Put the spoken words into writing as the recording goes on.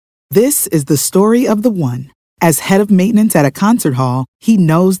This is the story of the one. As head of maintenance at a concert hall, he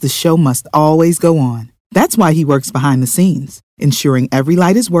knows the show must always go on. That's why he works behind the scenes, ensuring every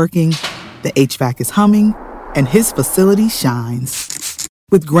light is working, the HVAC is humming, and his facility shines.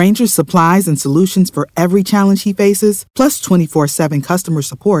 With Grainger's supplies and solutions for every challenge he faces, plus 24/7 customer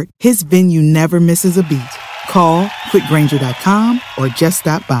support, his venue never misses a beat. Call quickgrainger.com or just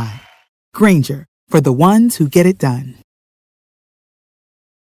stop by. Grainger, for the ones who get it done.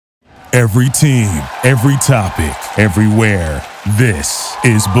 Every team, every topic, everywhere. This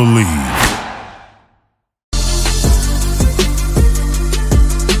is Believe.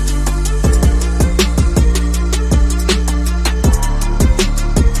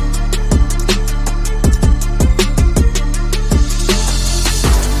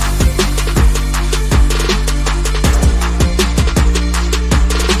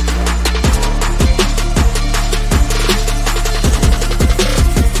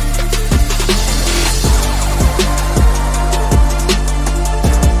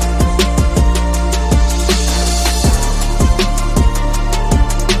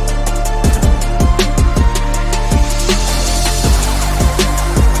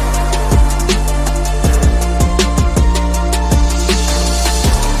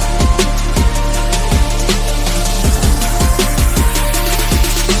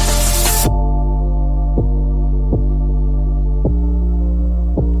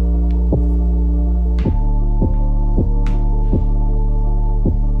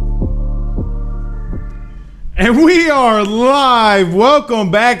 And we are live.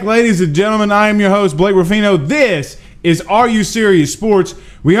 Welcome back, ladies and gentlemen. I am your host, Blake Ruffino. This is Are You Serious Sports.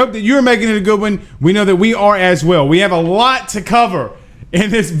 We hope that you're making it a good one. We know that we are as well. We have a lot to cover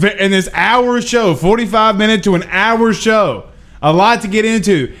in this hour show, 45-minute to an hour show. A lot to get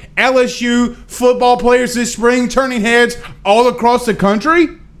into. LSU football players this spring turning heads all across the country.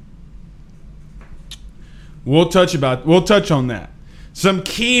 We'll touch on that. Some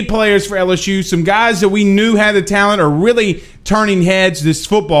key players for LSU, some guys that we knew had the talent are really turning heads this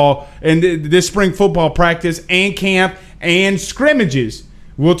football and this spring football practice and camp and scrimmages.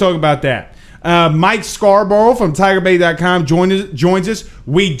 We'll talk about that. Mike Scarborough from TigerBay.com joins us.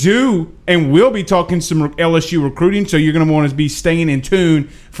 We do and will be talking some LSU recruiting, so you're going to want to be staying in tune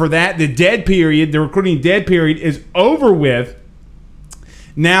for that. The recruiting dead period is over with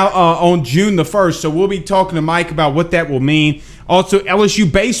now on June the 1st, so we'll be talking to Mike about what that will mean. Also,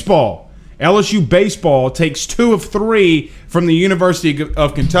 LSU baseball. LSU baseball takes 2 of 3 from the University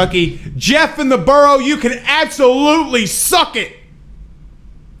of Kentucky. Jeff in the Borough, you can absolutely suck it.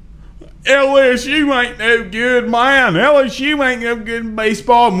 LSU ain't no good, man. LSU ain't no good in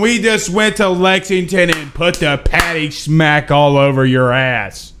baseball. And we just went to Lexington and put the patty smack all over your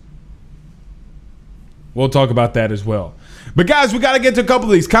ass. We'll talk about that as well. But, guys, we got to get to a couple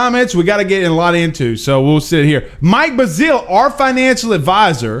of these comments. We got to get a lot into, so we'll sit here. Mike Bazile, our financial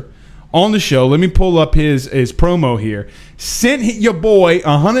advisor on the show, let me pull up his promo here, sent your boy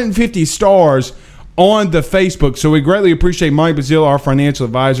 150 stars on the Facebook, so we greatly appreciate Mike Bazile, our financial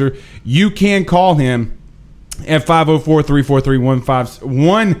advisor. You can call him at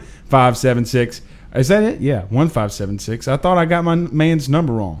 504-343-1576. Is that it? Yeah, 1576. I thought I got my man's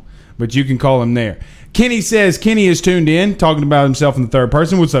number wrong, but you can call him there. Kenny says Kenny is tuned in, talking about himself in the third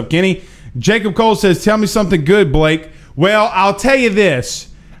person. What's up, Kenny? Jacob Cole says, tell me something good, Blake. Well, I'll tell you this.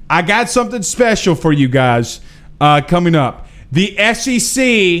 I got something special for you guys coming up. The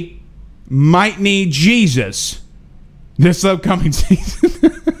SEC might need Jesus this upcoming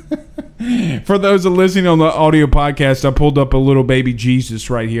season. For those that are listening on the audio podcast, I pulled up a little baby Jesus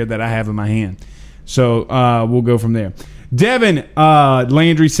right here that I have in my hand. So we'll go from there. Devin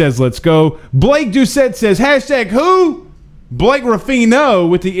Landry says, let's go. Blake Doucette says, hashtag who? Blake Ruffino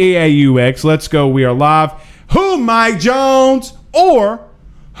with the EAUX. Let's go. We are live. Who, Mike Jones? Or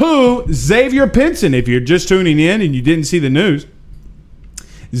who, Xavier Pinson? If you're just tuning in and you didn't see the news,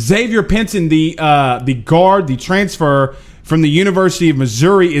 Xavier Pinson, the guard, the transfer from the University of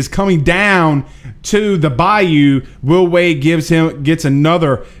Missouri, is coming down to the Bayou. Will Wade gets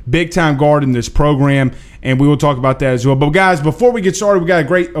another big-time guard in this program, and we will talk about that as well. But, guys, before we get started, we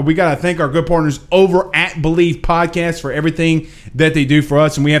got to thank our good partners over at Believe Podcast for everything that they do for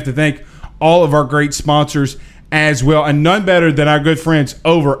us, and we have to thank all of our great sponsors as well, and none better than our good friends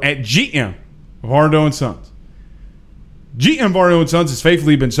over at GM Varno & Sons. GM Varno & Sons has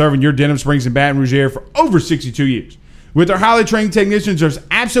faithfully been serving your Denham Springs and Baton Rouge area for over 62 years. With their highly trained technicians, there's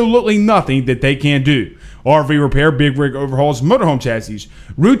absolutely nothing that they can't do. RV repair, big rig overhauls, motorhome chassis,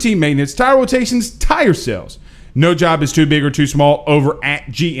 routine maintenance, tire rotations, tire sales. No job is too big or too small over at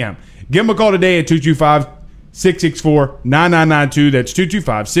GM. Give them a call today at 664-9992. That's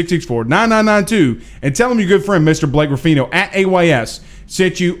 225-664-9992. And tell them your good friend, Mr. Blake Ruffino at AYS,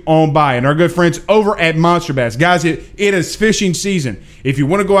 sent you on by. And our good friends over at Monster Bass. Guys, it is fishing season. If you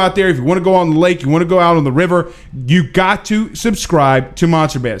want to go out there, if you want to go out on the lake, you want to go out on the river, you got to subscribe to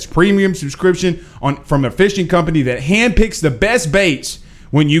Monster Bass. Premium subscription from a fishing company that handpicks the best baits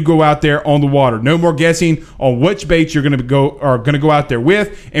when you go out there on the water. No more guessing on which baits you're going to go out there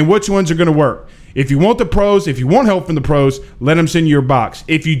with and which ones are going to work. If you want the pros, if you want help from the pros, let them send you your box.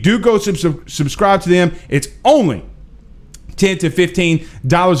 If you do go subscribe to them, it's only $10 to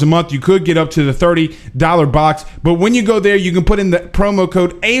 $15 a month. You could get up to the $30 box. But when you go there, you can put in the promo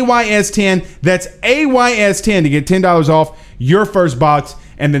code AYS10. That's AYS10 to get $10 off your first box.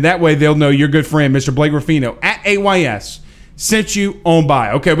 And then that way they'll know your good friend, Mr. Blake Ruffino at AYS, sent you on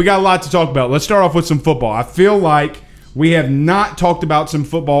by. Okay, we got a lot to talk about. Let's start off with some football. I feel like we have not talked about some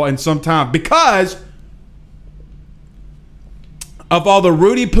football in some time because of all the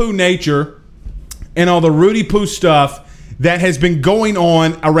Rudy Poo nature and all the Rudy Poo stuff that has been going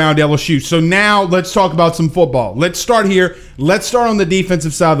on around LSU. So now let's talk about some football. Let's start here. Let's start on the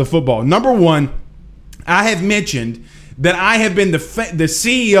defensive side of the football. Number one, I have mentioned that I have been the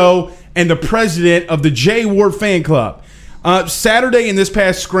CEO and the president of the Jay Ward fan club. Saturday in this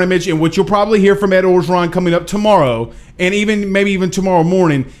past scrimmage, and what you'll probably hear from Ed Orgeron coming up tomorrow, and maybe even tomorrow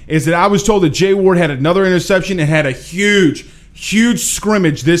morning, is that I was told that Jay Ward had another interception and had a huge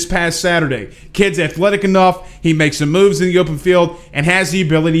scrimmage this past Saturday. Kid's athletic enough, he makes some moves in the open field, and has the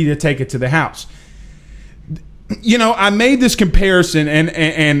ability to take it to the house. You know, I made this comparison,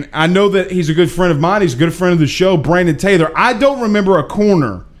 and I know that he's a good friend of mine. He's a good friend of the show, Brandon Taylor. I don't remember a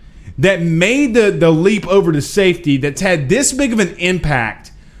corner that made the leap over to safety that's had this big of an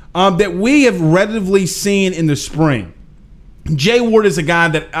impact that we have relatively seen in the spring. Jay Ward is a guy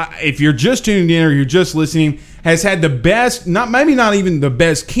that, if you're just tuning in or you're just listening, has had the best, maybe not even the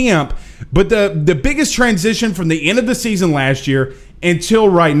best camp, but the biggest transition from the end of the season last year until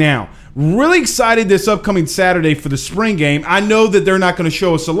right now. Really excited this upcoming Saturday for the spring game. I know that they're not going to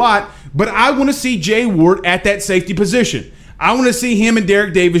show us a lot, but I want to see Jay Ward at that safety position. I want to see him and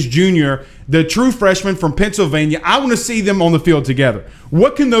Derek Davis Jr., the true freshman from Pennsylvania. I want to see them on the field together.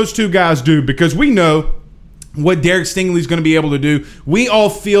 What can those two guys do? Because we know what Derek Stingley is going to be able to do. We all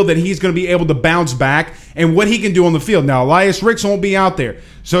feel that he's going to be able to bounce back and what he can do on the field. Now, Elias Ricks won't be out there.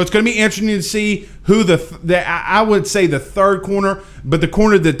 So it's going to be interesting to see who I would say the third corner, but the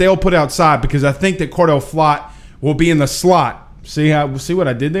corner that they'll put outside, because I think that Cordell Flott will be in the slot. See what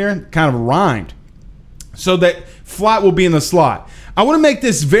I did there? Kind of rhymed. So that Flott will be in the slot. I want to make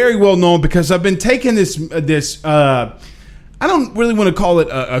this very well known because I've been taking this I don't really want to call it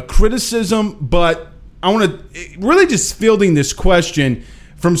a criticism, but I want to really just fielding this question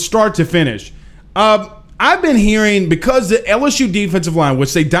from start to finish. I've been hearing, because the LSU defensive line,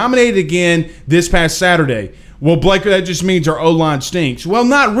 which they dominated again this past Saturday, well, Blake, that just means our O-line stinks. Well,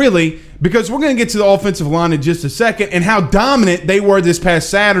 not really, because we're going to get to the offensive line in just a second and how dominant they were this past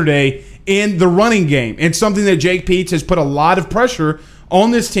Saturday in the running game, and something that Jake Peets has put a lot of pressure on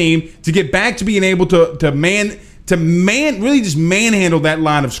this team to get back to being able to really just manhandle that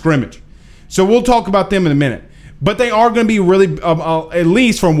line of scrimmage. So we'll talk about them in a minute. But they are going to be really, at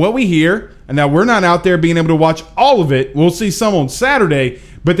least from what we hear, and now we're not out there being able to watch all of it. We'll see some on Saturday,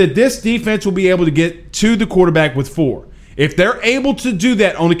 but that this defense will be able to get to the quarterback with 4. If they're able to do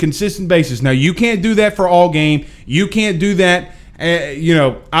that on a consistent basis. Now, you can't do that for all game. You can't do that,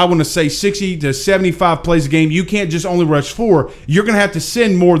 I want to say 60 to 75 plays a game. You can't just only rush 4. You're going to have to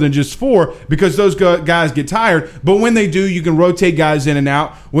send more than just 4 because those guys get tired. But when they do, you can rotate guys in and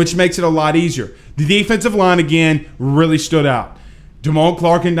out, which makes it a lot easier. The defensive line, again, really stood out. Damone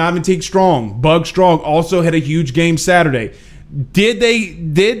Clark and Donovan Strong, Bug Strong, also had a huge game Saturday. Did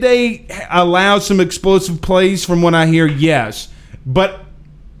they allow some explosive plays from what I hear? Yes. But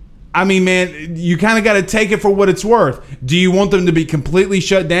I mean, man, you kind of got to take it for what it's worth. Do you want them to be completely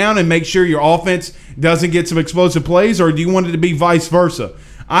shut down and make sure your offense doesn't get some explosive plays, or do you want it to be vice versa?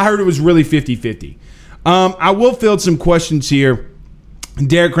 I heard it was really 50-50. I will field some questions here.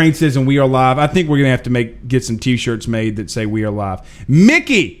 Derek Crane says, and we are live. I think we're going to have to get some T-shirts made that say we are live.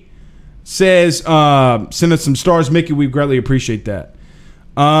 Mickey says, send us some stars. Mickey, we greatly appreciate that.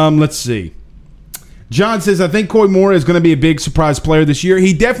 Let's see. John says, I think Coy Moore is going to be a big surprise player this year.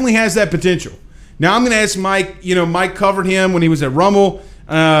 He definitely has that potential. Now, I'm going to ask Mike. Mike covered him when he was at Rummel.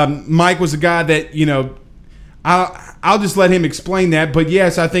 Mike was a guy that, I'll just let him explain that. But,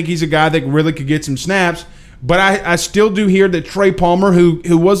 yes, I think he's a guy that really could get some snaps. But I still do hear that Trey Palmer, who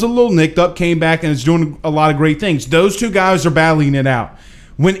was a little nicked up, came back and is doing a lot of great things. Those two guys are battling it out.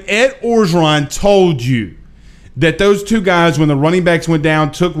 When Ed Orgeron told you that those two guys, when the running backs went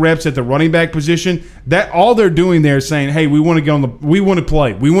down, took reps at the running back position. That all they're doing there is saying, "Hey, we want to get we want to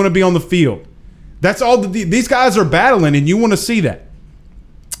play, we want to be on the field." That's all these guys are battling, and you want to see that.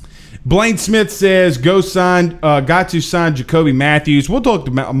 Blaine Smith says, got to sign Jacoby Matthews. We'll talk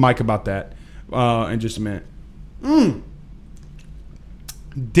to Mike about that in just a minute.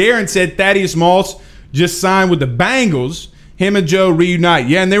 Darren said Thaddeus Moss just signed with the Bengals. Him and Joe reunite.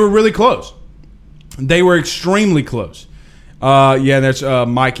 Yeah, and they were really close. They were extremely close. That's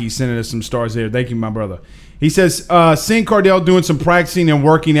Mikey sending us some stars there. Thank you, my brother. He says, seeing Cardale doing some practicing and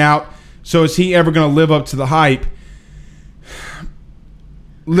working out, so is he ever going to live up to the hype?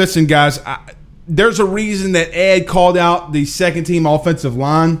 Listen, guys, there's a reason that Ed called out the second-team offensive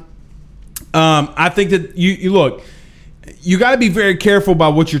line. I think that you look, you got to be very careful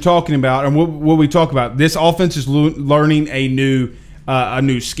about what you're talking about and what we talk about. This offense is learning a new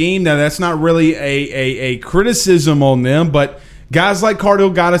scheme. Now, that's not really a criticism on them, but guys like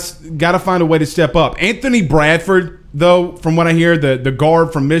Cardale got to find a way to step up. Anthony Bradford, though, from what I hear, the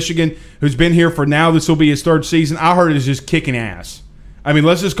guard from Michigan who's been here for now, this will be his third season, I heard is just kicking ass. I mean,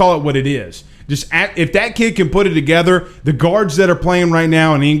 let's just call it what it is. If that kid can put it together, the guards that are playing right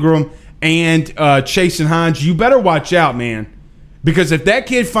now in Ingram and Chase and Hines, you better watch out, man. Because if that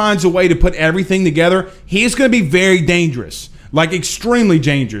kid finds a way to put everything together, he's going to be very dangerous. Like extremely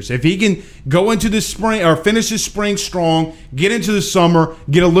dangerous. If he can go into the spring or finish his spring strong, get into the summer,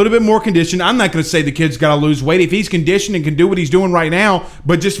 get a little bit more conditioned. I'm not going to say the kid's got to lose weight. If he's conditioned and can do what he's doing right now,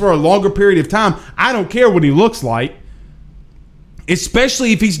 but just for a longer period of time, I don't care what he looks like.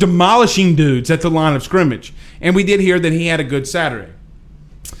 Especially if he's demolishing dudes at the line of scrimmage. And we did hear that he had a good Saturday.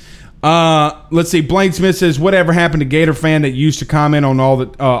 Let's see. Blaine Smith says, whatever happened to Gator fan that used to comment on all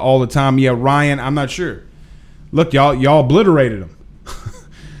the time? Yeah, Ryan, I'm not sure. Look, y'all obliterated him.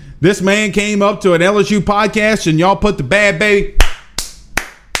 This man came up to an LSU podcast and y'all put the bad baby.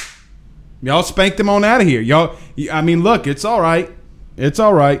 Y'all spanked him on out of here. Look, it's all right. It's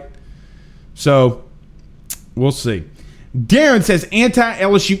all right. So, we'll see. Darren says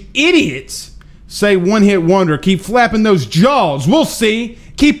anti-LSU idiots say one-hit wonder. Keep flapping those jaws. We'll see.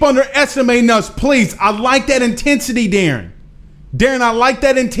 Keep underestimating us, please. I like that intensity, Darren. Darren, I like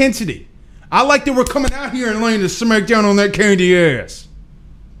that intensity. I like that we're coming out here and laying the smack down on that candy ass.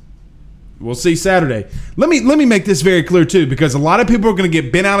 We'll see Saturday. Let me make this very clear, too, because a lot of people are going to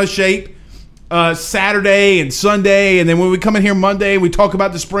get bent out of shape Saturday and Sunday, and then when we come in here Monday and we talk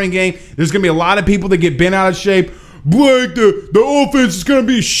about the spring game, there's going to be a lot of people that get bent out of shape. Blake, the offense is going to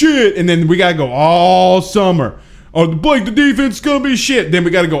be shit. And then we got to go all summer. Blake, the defense is going to be shit. Then we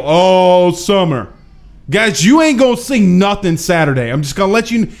got to go all summer. Guys, you ain't going to see nothing Saturday. I'm just going to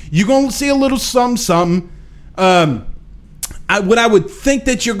let you're going to see a little something. What I would think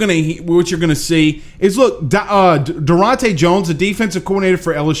that what you're going to see is, look, Durante Jones, the defensive coordinator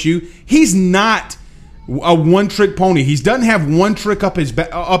for LSU, he's not a one-trick pony. He doesn't have one trick up his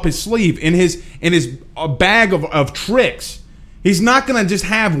sleeve in his bag of tricks. He's not going to just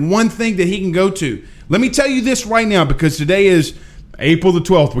have one thing that he can go to. Let me tell you this right now, because today is April the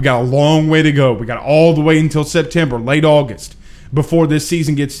 12th. We got a long way to go. We got all the way until September, late August, before this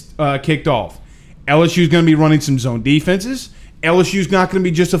season gets kicked off. LSU is going to be running some zone defenses. LSU is not going to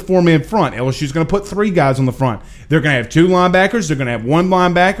be just a four-man front. LSU is going to put three guys on the front. They're going to have two linebackers. They're going to have one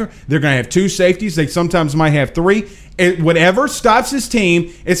linebacker. They're going to have two safeties. They sometimes might have three. Whatever stops this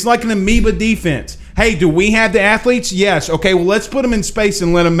team, it's like an amoeba defense. Hey, do we have the athletes? Yes. Okay, well, let's put them in space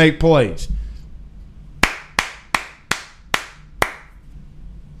and let them make plays.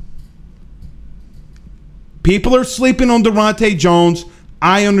 People are sleeping on Durante Jones.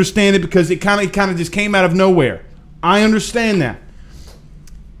 I understand it because it kind of just came out of nowhere. I understand that.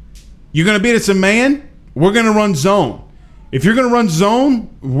 You're going to beat us a man, we're going to run zone. If you're going to run zone,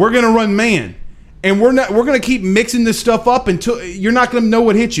 we're going to run man. And we're going to keep mixing this stuff up until you're not going to know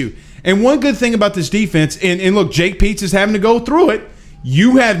what hit you. And one good thing about this defense, and look, Jake Peetz is having to go through it.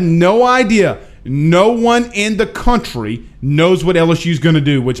 You have no idea. No one in the country knows what LSU is going to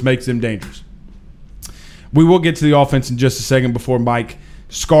do, which makes them dangerous. We will get to the offense in just a second before Mike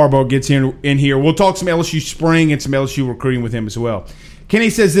Scarborough gets in here. We'll talk some LSU spring and some LSU recruiting with him as well. Kenny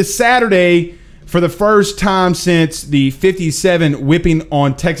says this Saturday, for the first time since the 57 whipping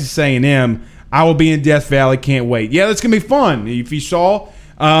on Texas A&M, I will be in Death Valley. Can't wait. Yeah, that's going to be fun. If you saw,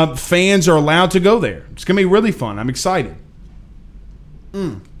 fans are allowed to go there. It's going to be really fun. I'm excited.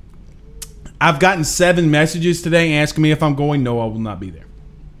 I've gotten 7 messages today asking me if I'm going. No, I will not be there.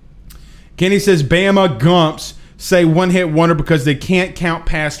 Kenny says Bama Gumps say one-hit wonder because they can't count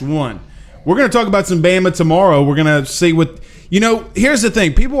past one. We're going to talk about some Bama tomorrow. We're going to see what Here's the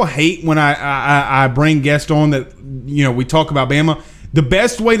thing. People hate when I bring guests on that, we talk about Bama. The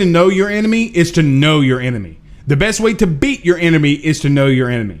best way to know your enemy is to know your enemy. The best way to beat your enemy is to know your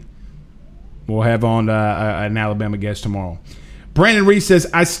enemy. We'll have on an Alabama guest tomorrow. Brandon Reese says,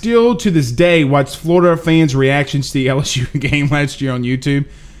 I still to this day watch Florida fans' reactions to the LSU game last year on YouTube.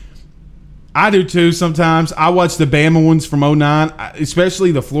 I do too sometimes. I watch the Bama ones from 2009,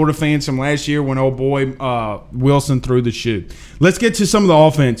 especially the Florida fans from last year when old boy Wilson threw the shoe. Let's get to some of the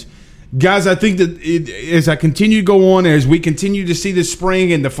offense. Guys, I think that as I continue to go on, as we continue to see this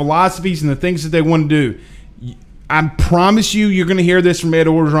spring and the philosophies and the things that they want to do, I promise you're going to hear this from Ed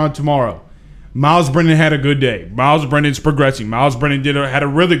Orgeron tomorrow. Miles Brennan had a good day. Miles Brennan's progressing. Miles Brennan had a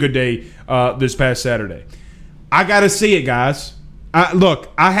really good day this past Saturday. I got to see it, guys. I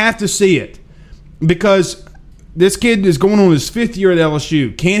have to see it. Because this kid is going on his 5th year at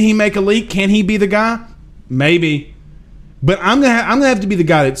LSU. Can he make a leap? Can he be the guy? Maybe. But I'm gonna have to be the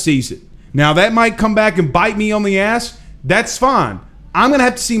guy that sees it. Now, that might come back and bite me on the ass. That's fine. I'm going to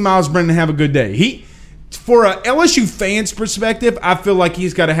have to see Miles Brennan have a good day. For a LSU fan's perspective, I feel like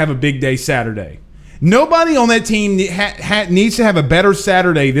he's got to have a big day Saturday. Nobody on that team needs to have a better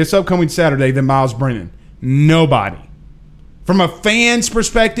Saturday, this upcoming Saturday, than Miles Brennan. Nobody. From a fan's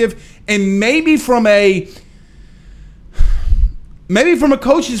perspective, and maybe from a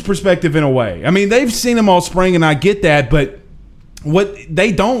coach's perspective in a way. I mean, they've seen him all spring, and I get that, but what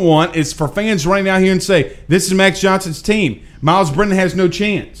they don't want is for fans running out here and say, this is Max Johnson's team. Miles Brennan has no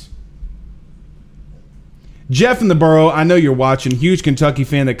chance. Jeff in the borough, I know you're watching, huge Kentucky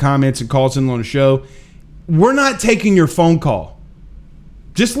fan that comments and calls in on the show. We're not taking your phone call.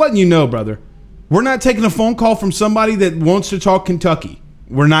 Just letting you know, brother. We're not taking a phone call from somebody that wants to talk Kentucky.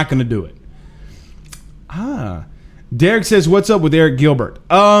 We're not going to do it. Derek says, what's up with Eric Gilbert?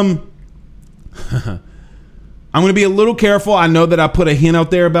 I'm going to be a little careful. I know that I put a hint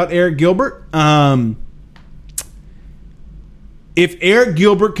out there about Eric Gilbert. If Eric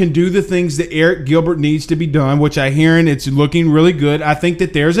Gilbert can do the things that Eric Gilbert needs to be done, which I hear and it's looking really good, I think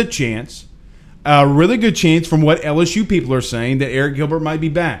that there's a really good chance from what LSU people are saying that Eric Gilbert might be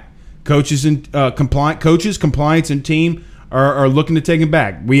back. Coaches, compliance, and team are looking to take him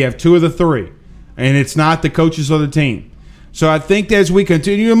back. We have 2 of the 3, and it's not the coaches or the team. So I think that as we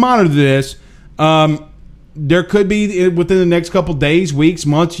continue to monitor this, there could be within the next couple days, weeks,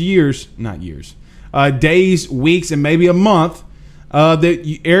 months, days, weeks, and maybe a month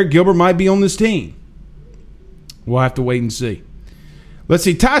that Eric Gilbert might be on this team. We'll have to wait and see. Let's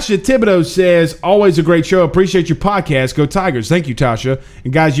see. Tasha Thibodeau says, always a great show. Appreciate your podcast. Go Tigers. Thank you, Tasha.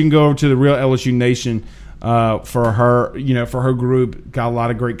 And guys, you can go over to the Real LSU Nation for her group. Got a lot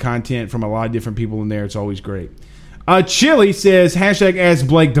of great content from a lot of different people in there. It's always great. Chili says, hashtag ask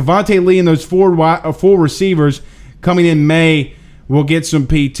Blake, Devontae Lee and those four receivers coming in May will get some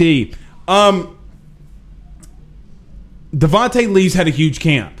PT. Devontae Lee's had a huge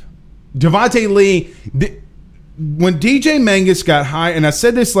camp. Devontae Lee, when DJ Mangus got hired, and I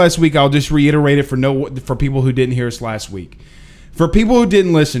said this last week, I'll just reiterate it for people who didn't hear us last week. For people who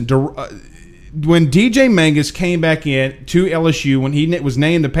didn't listen, when DJ Mangus came back in to LSU, when he was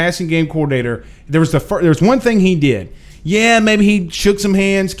named the passing game coordinator, there was one thing he did. Yeah, maybe he shook some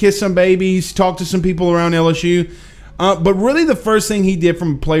hands, kissed some babies, talked to some people around LSU. But really the first thing he did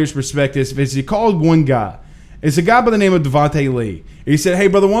from a player's perspective is he called one guy. It's a guy by the name of Devontae Lee. He said, hey,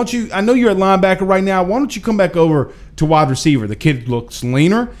 brother, why don't you – I know you're at linebacker right now. Why don't you come back over to wide receiver? The kid looks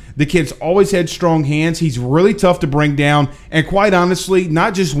leaner. The kid's always had strong hands. He's really tough to bring down. And quite honestly,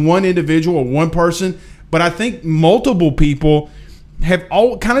 not just one individual or one person, but I think multiple people have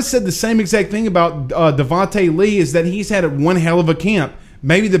all kind of said the same exact thing about Devontae Lee, is that he's had one hell of a camp,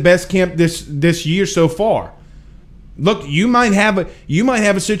 maybe the best camp this year so far. Look, you might have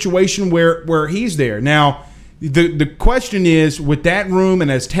a situation where he's there. Now, the question is, with that room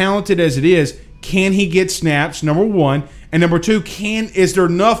and as talented as it is, can he get snaps, number one? And number two, is there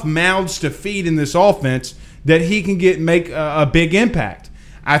enough mouths to feed in this offense that he can make a big impact?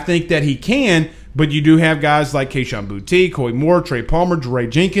 I think that he can, but you do have guys like Kayshon Boutte, Coy Moore, Trey Palmer, Jeray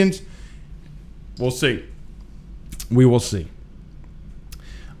Jenkins. We'll see. We will see.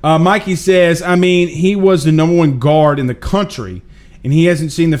 Mikey says, he was the number one guard in the country, and he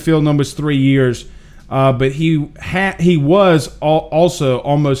hasn't seen the field numbers 3 years, but he was also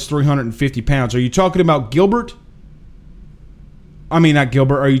almost 350 pounds. Are you talking about Gilbert? Not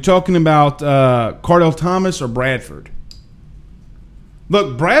Gilbert. Are you talking about Cardell Thomas or Bradford?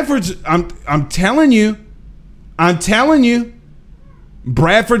 Look, Bradford's. I'm telling you,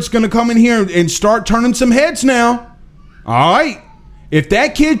 Bradford's going to come in here and start turning some heads now. All right. If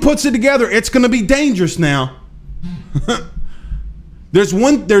that kid puts it together, it's going to be dangerous now.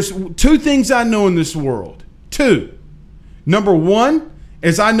 There's two things I know in this world. Two. Number one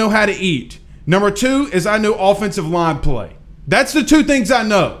is I know how to eat. Number two is I know offensive line play. That's the two things I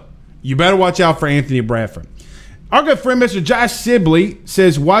know. You better watch out for Anthony Bradford. Our good friend, Mr. Josh Sibley,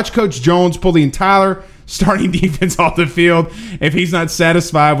 says, watch Coach Jones pull the entire starting defense off the field if he's not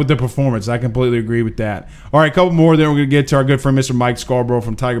satisfied with the performance. I completely agree with that. All right, a couple more, then we're going to get to our good friend, Mr. Mike Scarborough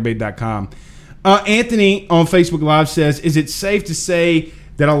from TigerBait.com. Anthony on Facebook Live says, is it safe to say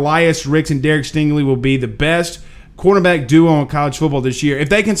that Elias Ricks and Derek Stingley will be the best quarterback duo in college football this year? If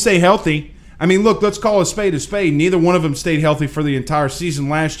they can stay healthy. I mean, look, let's call a spade a spade. Neither one of them stayed healthy for the entire season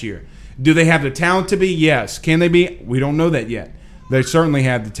last year. Do they have the talent to be? Yes. Can they be? We don't know that yet. They certainly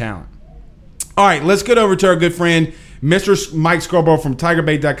have the talent. All right, let's get over to our good friend, Mr. Mike Scarborough from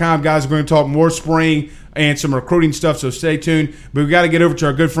TigerBait.com. Guys, we're going to talk more spring and some recruiting stuff, so stay tuned. But we got to get over to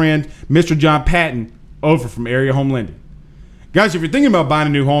our good friend, Mr. John Patton, over from Area Home Lending. Guys, if you're thinking about buying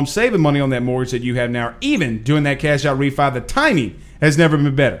a new home, saving money on that mortgage that you have now, or even doing that cash-out refi, the timing has never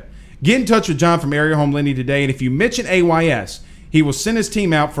been better. Get in touch with John from Area Home Lending today, and if you mention AYS, he will send his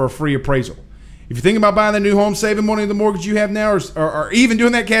team out for a free appraisal. If you're thinking about buying a new home, saving money on the mortgage you have now, or even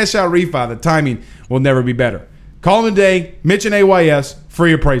doing that cash-out refi, the timing will never be better. Call him today, mention AYS,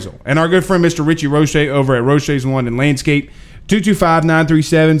 free appraisal. And our good friend, Mr. Richie Roche, over at Roche's London Landscape,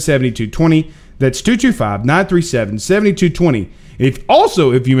 225-937-7220. That's 225-937-7220.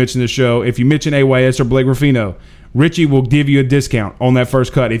 If you mention the show, if you mention AYS or Blake Ruffino, Richie will give you a discount on that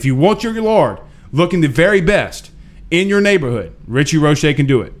first cut. If you want your yard looking the very best in your neighborhood, Richie Roche can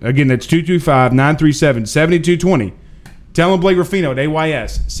do it. Again, that's 225-937-7220. Tell him Blake Ruffino at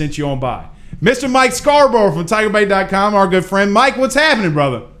AYS sent you on by. Mr. Mike Scarborough from TigerBait.com, our good friend. Mike, what's happening,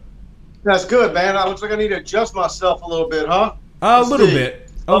 brother? That's good, man. I looks like I need to adjust myself a little bit, huh? A little bit.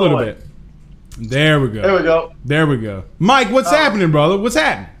 There we go. There we go. Mike, what's happening, brother? What's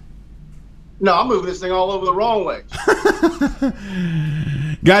happening? No, I'm moving this thing all over the wrong way.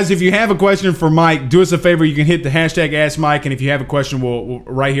 Guys, if you have a question for Mike, do us a favor. You can hit the hashtag Ask Mike, and if you have a question, we'll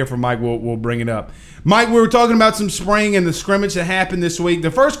right here for Mike, we'll bring it up. Mike, we were talking about some spring and the scrimmage that happened this week.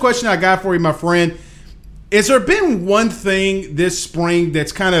 The first question I got for you, my friend, is there been one thing this spring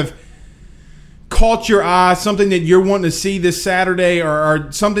that's kind of caught your eye, something that you're wanting to see this Saturday,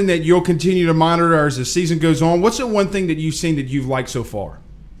 or something that you'll continue to monitor as the season goes on? What's the one thing that you've seen that you've liked so far?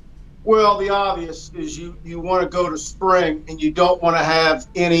 Well, the obvious is you want to go to spring and you don't want to have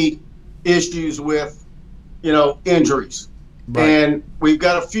any issues with, injuries. Right. And we've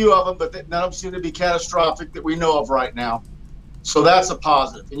got a few of them, but none of them seem to be catastrophic that we know of right now. So that's a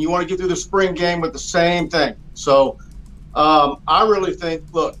positive. And you want to get through the spring game with the same thing. So I really think,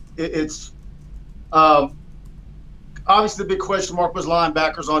 look, it's obviously the big question mark was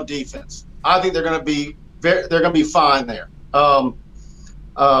linebackers on defense. I think they're going to be fine there.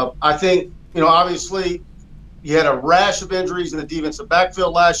 I think, obviously you had a rash of injuries in the defensive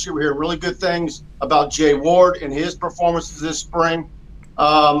backfield last year. We hear really good things about Jay Ward and his performances this spring.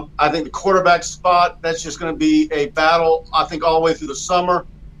 I think the quarterback spot, that's just going to be a battle, I think, all the way through the summer.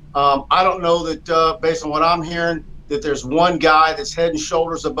 I don't know that, based on what I'm hearing, that there's one guy that's head and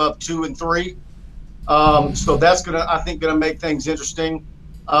shoulders above 2 and 3. So that's going to make things interesting.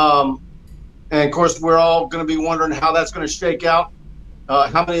 And, of course, we're all going to be wondering how that's going to shake out.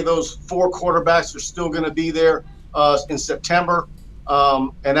 How many of those 4 quarterbacks are still going to be there in September?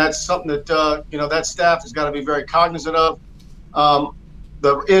 And that's something that, that staff has got to be very cognizant of.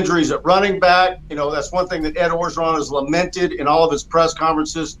 The injuries at running back, that's one thing that Ed Orgeron has lamented in all of his press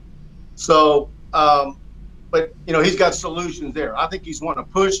conferences. So, but he's got solutions there. I think he's wanting to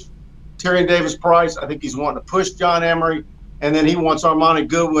push Tyrion Davis-Price. I think he's wanting to push John Emery. And then he wants Armani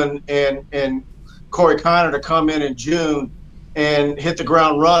Goodwin and Corey Kiner to come in June and hit the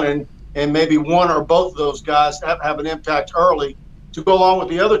ground running, and maybe one or both of those guys have an impact early to go along with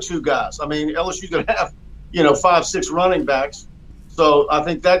the other 2 guys. I mean, LSU's going to have, 5-6 running backs. So I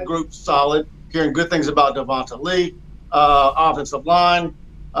think that group's solid. Hearing good things about Devonta Lee, offensive line,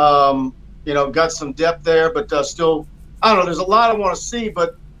 got some depth there, but still, I don't know. There's a lot I want to see,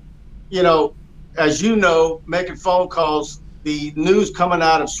 but, as making phone calls, the news coming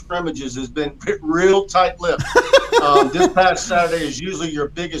out of scrimmages has been real tight-lipped. This past Saturday is usually your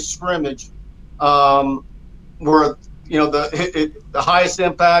biggest scrimmage, where the highest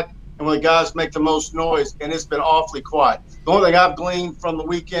impact and where the guys make the most noise, and it's been awfully quiet. The only thing I've gleaned from the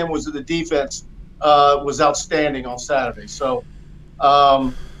weekend was that the defense was outstanding on Saturday. So,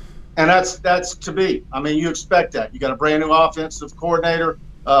 and that's to be. I mean, you expect that. You got a brand new offensive coordinator,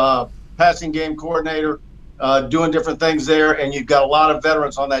 passing game coordinator. Doing different things there, and you've got a lot of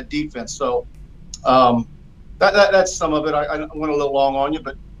veterans on that defense. So That's some of it. I went a little long on you,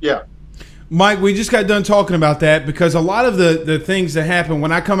 but yeah. Mike, we just got done talking about that because a lot of the things that happen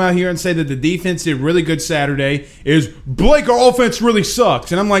when I come out here and say that the defense did really good Saturday is, Blake, our offense really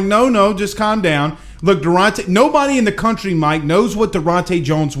sucks. And I'm like, no, just calm down. Look, nobody in the country, Mike, knows what Durante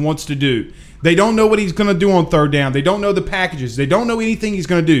Jones wants to do. They don't know what he's going to do on third down. They don't know the packages. They don't know anything he's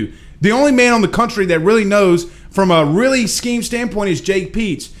going to do. The only man on the country that really knows from a really scheme standpoint is Jake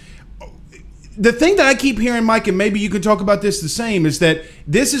Peets. The thing that I keep hearing, Mike, and maybe you can talk about this the same, is that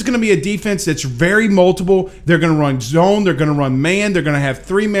this is going to be a defense that's very multiple. They're going to run zone. They're going to run man. They're going to have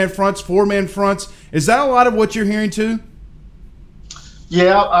 3-man fronts, 4-man fronts. Is that a lot of what you're hearing too?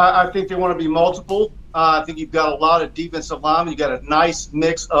 Yeah, I think they want to be multiple. I think you've got a lot of defensive linemen. You've got a nice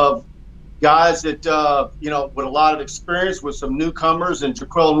mix of guys that, with a lot of experience, with some newcomers, and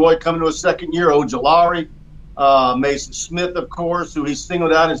Jaquelin Roy coming to his second year, Ojulari. Mason Smith, of course, who he's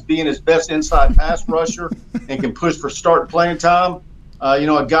singled out as being his best inside pass rusher and can push for start playing time.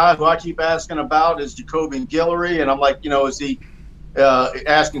 A guy who I keep asking about is Jacobian Guillory, and I'm like, is he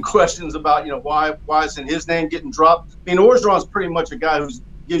asking questions about, why isn't his name getting dropped? I mean, Orgeron's pretty much a guy who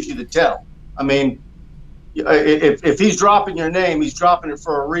gives you the tell. I mean, if he's dropping your name, he's dropping it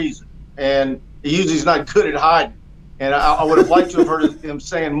for a reason, and he usually is not good at hiding. And I would have liked to have heard him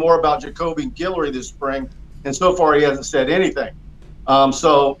saying more about Jacobian Guillory this spring. And so far, he hasn't said anything. I'm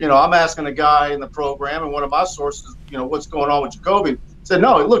asking a guy in the program, and one of my sources, what's going on with Jacoby, said,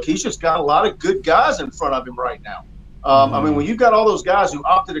 no, look, he's just got a lot of good guys in front of him right now. I mean, when you've got all those guys who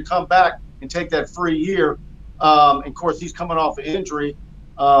opted to come back and take that free year, and of course, he's coming off an injury.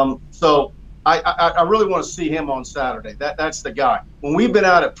 So I really want to see him on Saturday. That's the guy. When we've been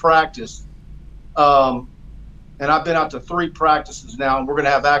out at practice, and I've been out to 3 practices now, and we're going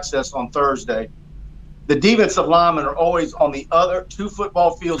to have access on Thursday, the defensive linemen are always on the other 2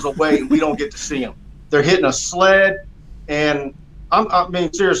 football fields away, and we don't get to see them. They're hitting a sled, and I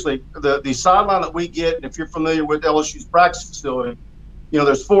mean, seriously, the sideline that we get, and if you're familiar with LSU's practice facility,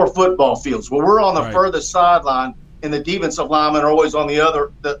 there's 4 football fields. Well, we're on the furthest sideline, and the defensive linemen are always on the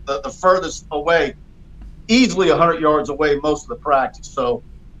other, the furthest away, easily 100 yards away most of the practice. So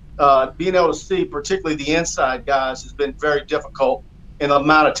being able to see particularly the inside guys has been very difficult in the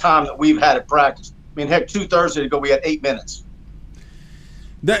amount of time that we've had at practice. I mean, heck, 2 Thursdays ago, we had 8 minutes.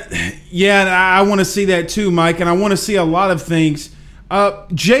 And I want to see that too, Mike, and I want to see a lot of things.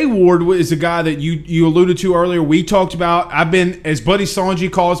 Jay Ward is a guy that you alluded to earlier. We talked about. I've been, as Buddy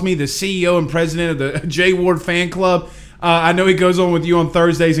Sonji calls me, the CEO and president of the Jay Ward fan club. I know he goes on with you on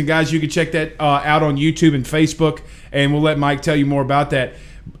Thursdays, and guys, you can check that out on YouTube and Facebook, and we'll let Mike tell you more about that.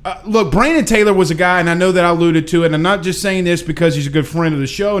 Look, Brandon Taylor was a guy, and I know that I alluded to it, and I'm not just saying this because he's a good friend of the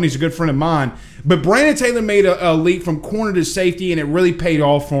show and he's a good friend of mine, but Brandon Taylor made a leap from corner to safety, and it really paid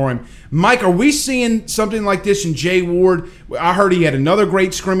off for him. Mike, are we seeing something like this in Jay Ward? I heard he had another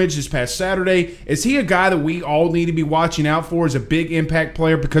great scrimmage this past Saturday. Is he a guy that we all need to be watching out for as a big impact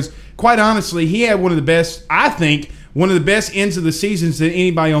player? Because, quite honestly, he had one of the best ends of the seasons than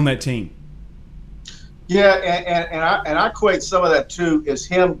anybody on that team. Yeah, and I equate some of that too is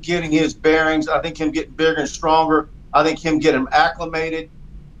him getting his bearings. I think him getting bigger and stronger. I think him getting acclimated.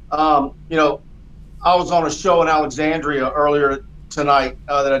 I was on a show in Alexandria earlier tonight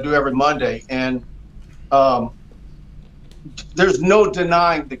that I do every Monday, and there's no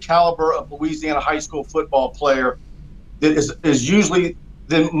denying the caliber of Louisiana high school football player that is usually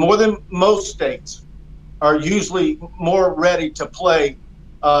more than most states are usually more ready to play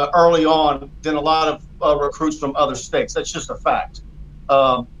early on than a lot of recruits from other states. That's just a fact.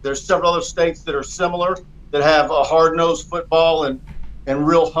 There's several other states that are similar that have a hard-nosed football and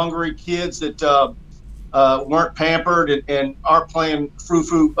real hungry kids that weren't pampered and aren't playing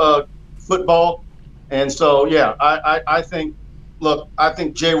frou-frou football. And so, yeah, I think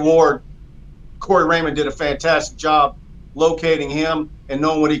Jay Ward, Corey Raymond did a fantastic job locating him and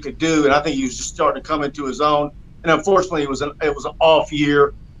knowing what he could do. And I think he was just starting to come into his own. And unfortunately, it was an off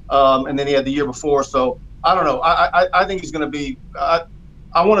year, and then he had the year before. So I don't know. I think he's going to be. I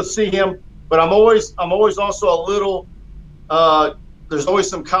want to see him, but I'm always also a little. There's always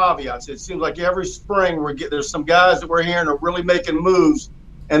some caveats. It seems like every spring there's some guys that we're hearing are really making moves,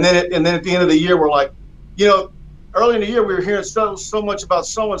 and then at the end of the year we're like, early in the year we were hearing so much about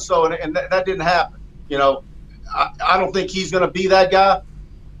so and so, and that didn't happen. I don't think he's going to be that guy,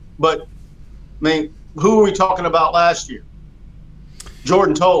 but I mean. Who were we talking about last year?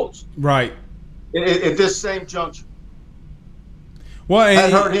 Jordan Tolles. Right. At this same juncture. Well,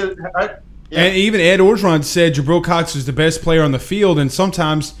 and even Ed Orgeron said Jabril Cox is the best player on the field, and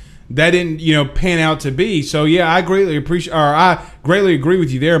sometimes that didn't, pan out to be. So yeah, I greatly agree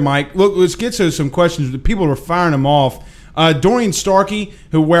with you there, Mike. Look, let's get to some questions. The people are firing them off. Dorian Starkey,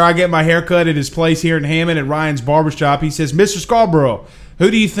 where I get my haircut at his place here in Hammond at Ryan's Barbershop, he says, Mr. Scarborough,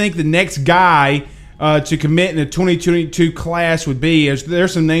 who do you think the next guy to commit in the 2022 class would be? Is there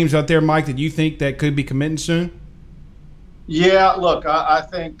some names out there, Mike, that you think that could be committing soon? Yeah, look, I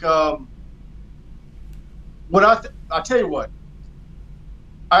think I'll tell you what.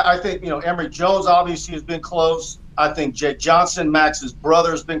 I think, Emory Jones obviously has been close. I think Jake Johnson, Max's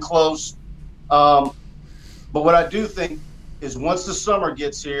brother, has been close. But what I do think is once the summer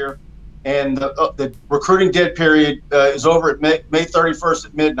gets here and the recruiting dead period is over at May 31st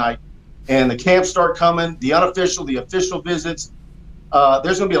at midnight, and the camps start coming, the unofficial, the official visits,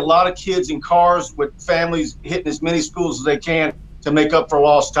 there's going to be a lot of kids in cars with families hitting as many schools as they can to make up for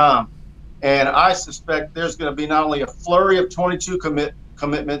lost time. And I suspect there's going to be not only a flurry of 22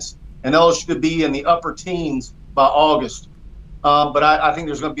 commitments, and LSU could be in the upper teens by August. But I think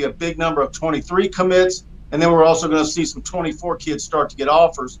there's going to be a big number of 23 commits, and then we're also going to see some 24 kids start to get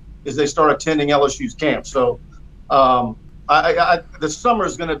offers as they start attending LSU's camp. So the summer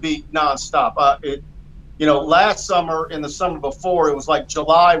is going to be nonstop. Last summer and the summer before, it was like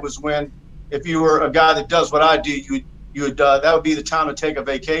July was when, if you were a guy that does what I do, you would that would be the time to take a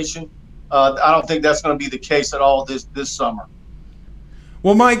vacation. I don't think that's going to be the case at all this summer.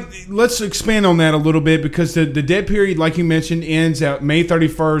 Well, Mike, let's expand on that a little bit because the dead period, like you mentioned, ends at May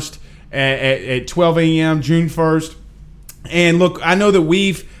 31st at 12 a.m., June 1st. And look, I know that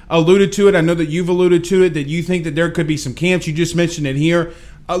we've alluded to it. I know that you've alluded to it, that you think that there could be some camps. You just mentioned it here.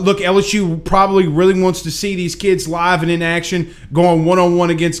 Look, LSU probably really wants to see these kids live and in action, going one-on-one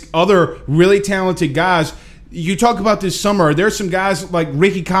against other really talented guys. You talk about this summer. There's some guys like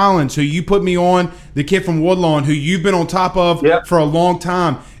Ricky Collins, who you put me on, the kid from Woodlawn, who you've been on top of for a long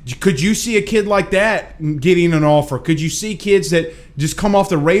time. Could you see a kid like that getting an offer? Could you see kids that just come off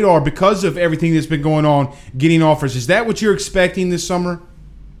the radar because of everything that's been going on getting offers? Is that what you're expecting this summer?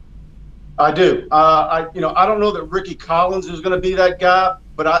 I do. I don't know that Ricky Collins is going to be that guy,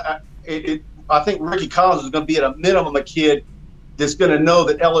 but I think Ricky Collins is going to be at a minimum a kid that's going to know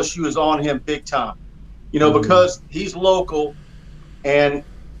that LSU is on him big time. Because he's local, and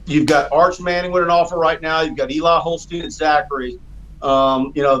you've got Arch Manning with an offer right now. You've got Eli Holstein and Zachary.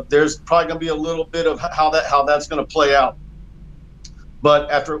 There's probably going to be a little bit of how that's going to play out.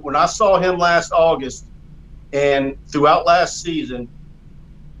 But when I saw him last August and throughout last season,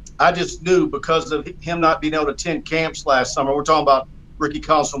 I just knew because of him not being able to attend camps last summer. We're talking about Ricky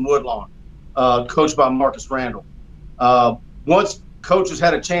Collins from Woodlawn, coached by Marcus Randall. Once coaches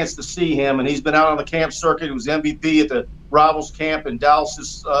had a chance to see him, and he's been out on the camp circuit. He was MVP at the Rivals camp in Dallas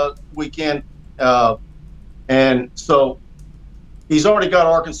this weekend. And so he's already got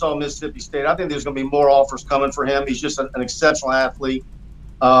Arkansas and Mississippi State. I think there's going to be more offers coming for him. He's just an exceptional athlete.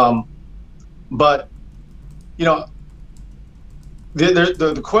 But,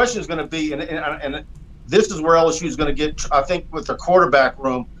 the question is going to be, and this is where LSU is going to get, I think, with the quarterback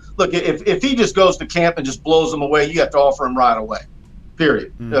room. Look, if he just goes to camp and just blows them away, you have to offer him right away.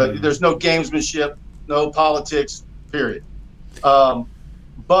 Period. Mm-hmm. There's no gamesmanship, no politics, period. But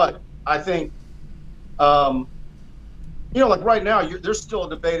I think, like right now, there's still a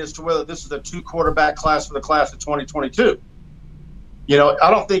debate as to whether this is a 2-quarterback class for the class of 2022. I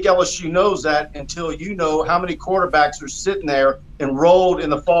don't think LSU knows that until you know how many quarterbacks are sitting there enrolled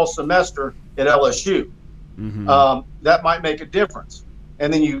in the fall semester at LSU. Mm-hmm. That might make a difference.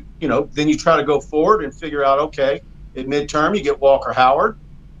 And then you try to go forward and figure out, okay, at midterm, you get Walker Howard,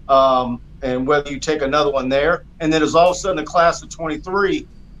 and whether you take another one there. And then does all of a sudden the class of 23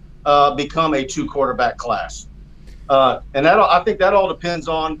 become a 2-quarterback class? And I think that all depends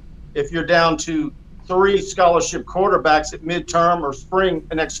on if you're down to 3 scholarship quarterbacks at midterm or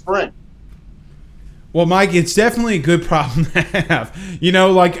next spring. Well, Mike, it's definitely a good problem to have.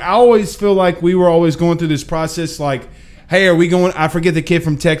 I always feel like we were always going through this process like, hey, are we going – I forget the kid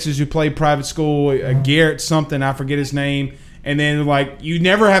from Texas who played private school, Garrett something, I forget his name. And then, you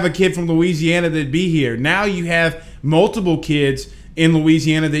never have a kid from Louisiana that'd be here. Now you have multiple kids in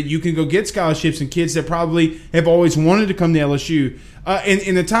Louisiana that you can go get scholarships and kids that probably have always wanted to come to LSU.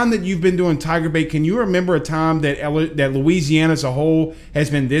 In the time that you've been doing Tiger Bait, can you remember a time that Louisiana as a whole has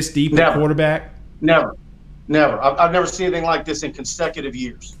been this deep at quarterback? Never. I've never seen anything like this in consecutive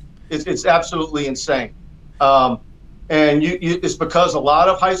years. It's absolutely insane. And it's because a lot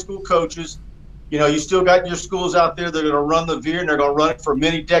of high school coaches, you still got your schools out there that are going to run the veer, and they're going to run it for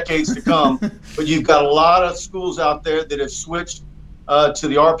many decades to come. But you've got a lot of schools out there that have switched to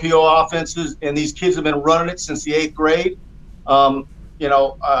the RPO offenses, and these kids have been running it since the 8th grade.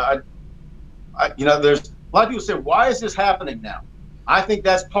 there's a lot of people say, why is this happening now? I think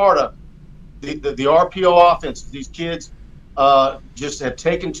that's part of the RPO offense. These kids just have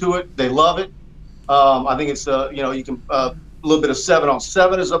taken to it. They love it. I think it's you can a little bit of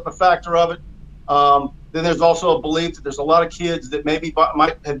 7-on-7 is up a factor of it. Then there's also a belief that there's a lot of kids that maybe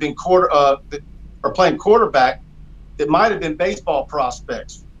might have been that are playing quarterback that might have been baseball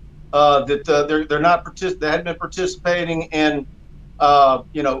prospects that they're not they hadn't been participating in all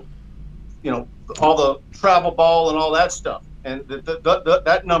the travel ball and all that stuff, and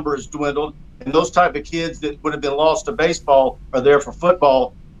that number has dwindled. And those type of kids that would have been lost to baseball are there for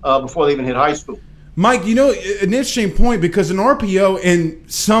football before they even hit high school. Mike, an interesting point, because an RPO in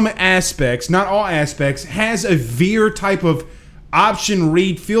some aspects, not all aspects, has a veer type of option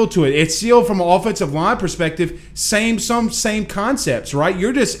read feel to it. It's still, from an offensive line perspective, same concepts, right?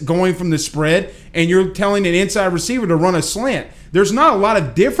 You're just going from the spread and you're telling an inside receiver to run a slant. There's not a lot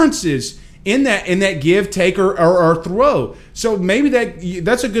of differences in that give, take, or throw. So maybe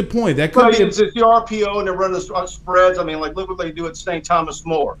that's a good point. That could be it's the RPO and they're running the spreads. I mean, like, look what they do at St. Thomas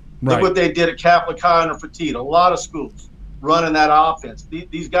More. Right. Look what they did at Catholic High under Fertitta. A lot of schools running that offense.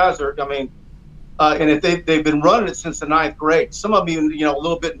 These guys are, and if they've been running it since the 9th grade. Some of them even, a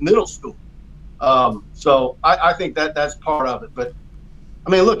little bit middle school. So I think that's part of it. But I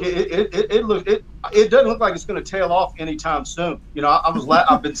mean, look, it doesn't look like it's going to tail off anytime soon.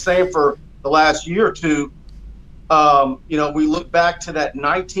 I've been saying for the last year or two. We look back to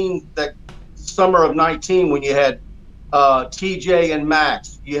that summer of 19 when you had TJ and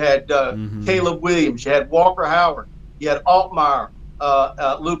Max, you had Caleb Williams, you had Walker Howard, you had Altmaier,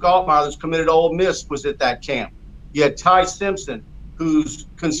 Luke Altmaier, that's committed to Ole Miss, was at that camp. You had Ty Simpson, who's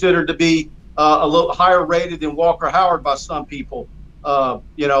considered to be a little higher rated than Walker Howard by some people.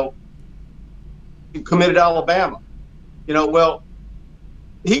 Committed to Alabama.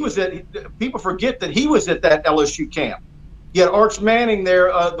 He was people forget that he was at that LSU camp. You had Arch Manning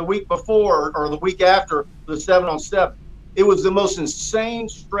there the week before or the week after the 7-on-7. It was the most insane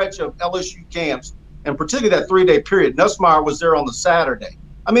stretch of LSU camps, and particularly that 3-day period. Nussmeier was there on the Saturday.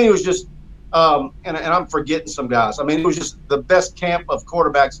 I mean, it was just, and I'm forgetting some guys. I mean, it was just the best camp of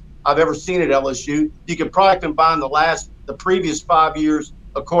quarterbacks I've ever seen at LSU. You could probably combine the previous 5 years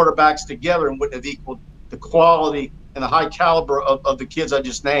of quarterbacks together and wouldn't have equaled the quality and the high caliber of the kids I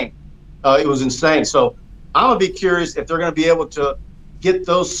just named. It was insane. So I'm going to be curious if they're going to be able to get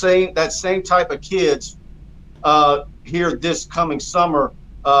that same type of kids here this coming summer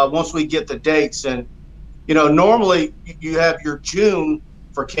once we get the dates. And, normally you have your June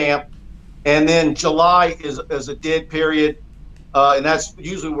for camp, and then July is a dead period. And that's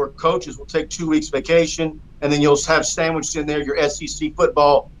usually where coaches will take 2 weeks vacation, and then you'll have sandwiched in there your SEC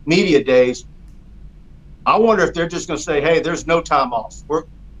football media days. I wonder if they're just going to say, hey, there's no time off. I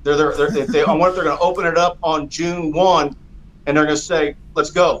wonder if they're going to open it up on June 1, and they're going to say, let's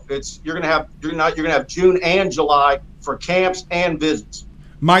go. You're going to have June and July for camps and visits.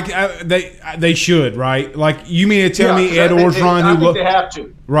 Mike, they should, right? Like, you mean to tell me Ed Orgeron, I think they have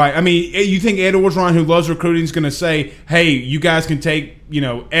to. Right. I mean, you think Ed Orgeron, who loves recruiting, is going to say, hey, you guys can take,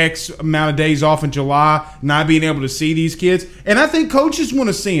 X amount of days off in July, not being able to see these kids? And I think coaches want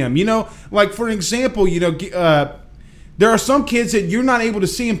to see them. Like, for example, there are some kids that you're not able to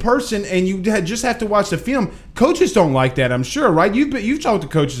see in person, and you just have to watch the film. Coaches don't like that, I'm sure, right? You've talked to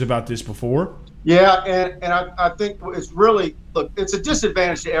coaches about this before. Yeah, and I think it's really, look, it's a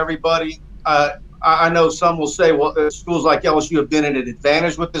disadvantage to everybody. I know some will say, well, schools like LSU have been at an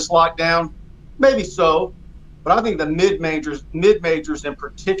advantage with this lockdown. Maybe so, but I think the mid-majors in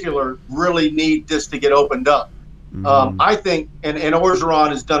particular really need this to get opened up. Mm-hmm. I think, and Orgeron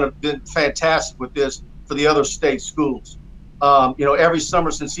has been fantastic with this for the other state schools. Every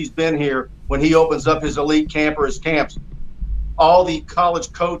summer since he's been here, when he opens up his elite camp or his camps, all the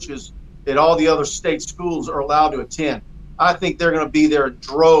college coaches at all the other state schools are allowed to attend. I think they're going to be there in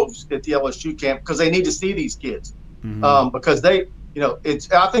droves at the LSU camp because they need to see these kids. Mm-hmm. Because I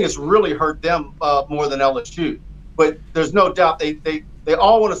think it's really hurt them more than LSU. But there's no doubt they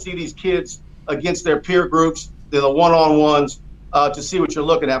all want to see these kids against their peer groups. They're the one-on-ones to see what you're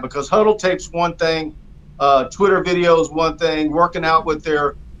looking at, because huddle tape's one thing, Twitter video is one thing, working out with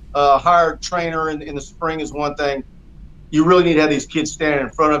their hired trainer in the spring is one thing. You really need to have these kids standing in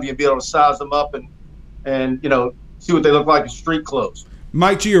front of you and be able to size them up and see what they look like in street clothes.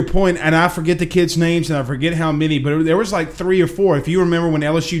 Mike, to your point, and I forget the kids' names and I forget how many, but there was like 3 or 4. If you remember when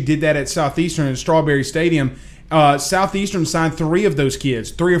LSU did that at Southeastern in Strawberry Stadium, Southeastern signed 3 of those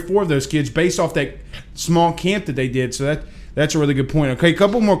kids, 3 or 4 of those kids based off that small camp that they did. So that's a really good point. Okay, a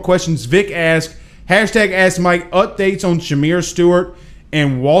couple more questions. Vic asked, #ask Mike, updates on Shamir Stewart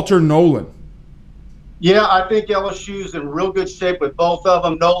and Walter Nolan. Yeah, I think LSU's in real good shape with both of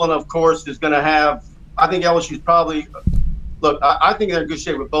them. Nolan, of course, is going to have – I think LSU's probably – look, I think they're in good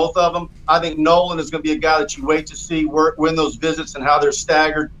shape with both of them. I think Nolan is going to be a guy that you wait to see win those visits and how they're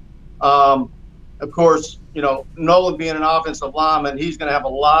staggered. Of course, Nolan being an offensive lineman, he's going to have a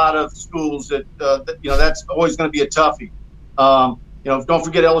lot of schools that that's always going to be a toughie. Don't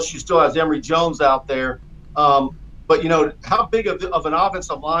forget LSU still has Emory Jones out there. But, how big of an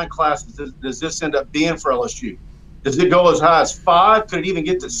offensive line class does this end up being for LSU? Does it go as high as 5? Could it even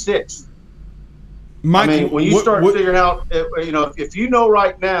get to 6? Mike, I mean, when you start figuring out, if you know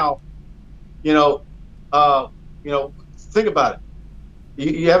right now, think about it.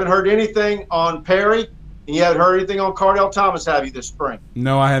 You haven't heard anything on Perry, and you haven't heard anything on Cardell Thomas, have you, this spring?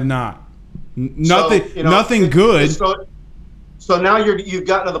 No, I have not. Nothing good. So now you've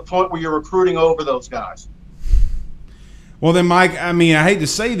gotten to the point where you're recruiting over those guys. Well, then, Mike, I mean, I hate to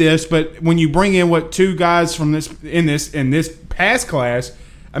say this, but when you bring in two guys from this past class,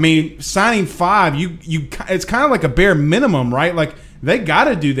 I mean, signing 5, it's kind of like a bare minimum, right? Like they got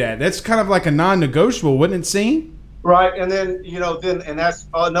to do that. That's kind of like a non-negotiable, wouldn't it seem? Right, and then and that's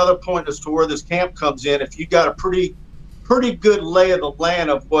another point as to where this camp comes in. If you got a pretty good lay of the land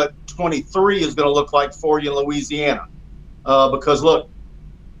of what 23 is going to look like for you in Louisiana, because look,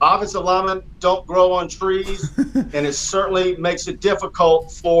 offensive linemen don't grow on trees, and it certainly makes it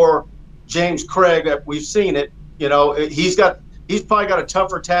difficult for James Craig. We've seen it. He's probably got a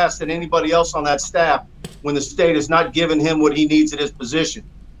tougher task than anybody else on that staff when the state is not giving him what he needs at his position.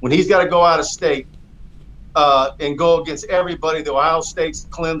 When he's got to go out of state and go against everybody, the Ohio States,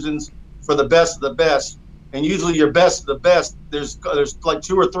 Clemson's, for the best of the best, and usually your best of the best, there's like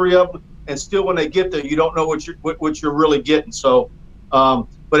 2 or 3 of them, and still when they get there, you don't know what you're really getting. So.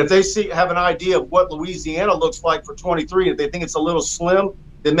 But if they have an idea of what Louisiana looks like for 23, and if they think it's a little slim,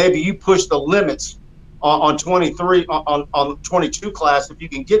 then maybe you push the limits on 23 on 22 class if you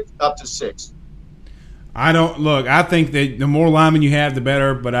can get up to 6. I think that the more linemen you have, the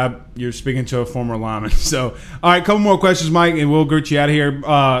better. But you're speaking to a former lineman. So, all right, a couple more questions, Mike, and we'll get you out of here.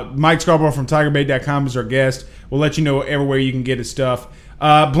 Mike Scarborough from TigerBait.com is our guest. We'll let you know everywhere you can get his stuff.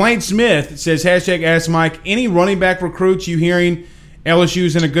 Blaine Smith says, #Ask Mike, any running back recruits you hearing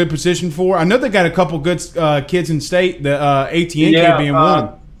LSU's in a good position for? I know they got a couple good kids in state, the ATN kid being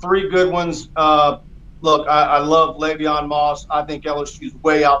one. 3 good ones. Look, I love Le'Veon Moss. I think LSU's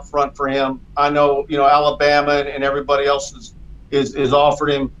way out front for him. I know, Alabama and everybody else is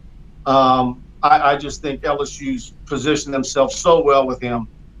offered him. I just think LSU's positioned themselves so well with him.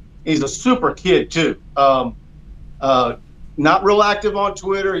 He's a super kid, too. Not real active on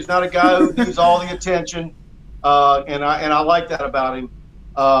Twitter. He's not a guy who needs all the attention. And I like that about him.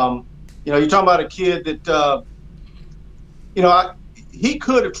 You're talking about a kid that, he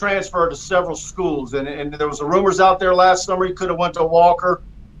could have transferred to several schools, and there was rumors out there last summer he could have went to Walker.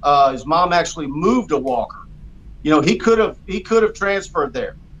 His mom actually moved to Walker. He could have transferred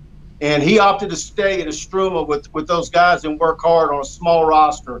there, and he opted to stay in Estruma with those guys and work hard on a small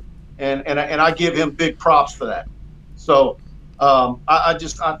roster, and I give him big props for that. So I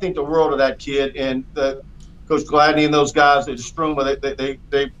think the world of that kid, and Coach Gladney and those guys at Estruma,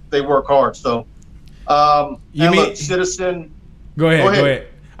 they work hard. So Citizen. Go ahead.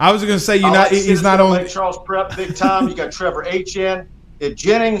 I was going to say he's not only Charles Prep big time. You got Trevor Etienne at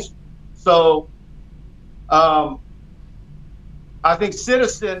Jennings. So I think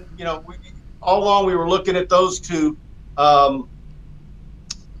Citizen. All along we were looking at those two,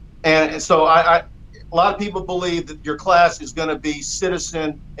 and so a lot of people believe that your class is going to be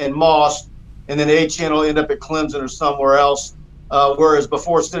Citizen and Moss, and then Etienne will end up at Clemson or somewhere else. Whereas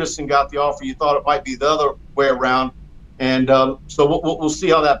before Citizen got the offer, you thought it might be the other way around. And so we'll see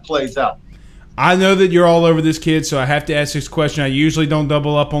how that plays out. I know that you're all over this kid, so I have to ask this question. I usually don't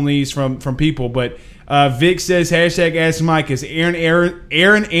double up on these from people, but Vic says, #Ask Mike, is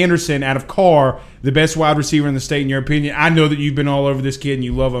Aaron Anderson out of Carr the best wide receiver in the state in your opinion? I know that you've been all over this kid and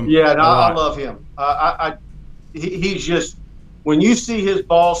you love him. Yeah, I love him. He's just, when you see his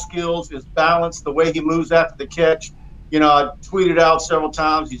ball skills, his balance, the way he moves after the catch, I tweeted out several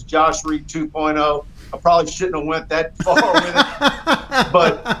times, he's Josh Reed 2.0. I probably shouldn't have went that far with it,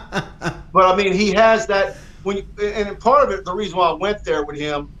 but I mean, he has that. And part of it, the reason why I went there with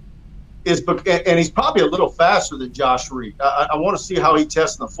him is, and he's probably a little faster than Josh Reed. I want to see how he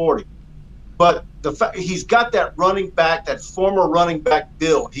tests in the 40, but the fact he's got that running back, that former running back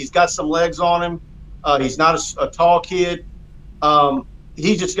build. He's got some legs on him. He's not a tall kid.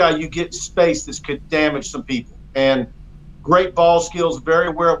 He's just got you get space that could damage some people, and great ball skills, very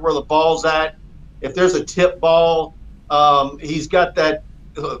aware of where the ball's at. If there's a tip ball, He's got that,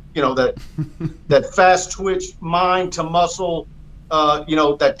 that fast twitch mind to muscle,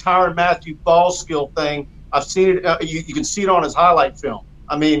 that Tyrann Mathieu ball skill thing. I've seen it. You can see it on his highlight film.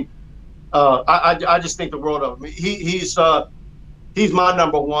 I mean, I just think the world of him. He's my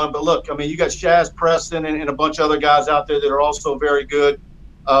number one. But look, I mean, you got Shaz Preston and a bunch of other guys out there that are also very good.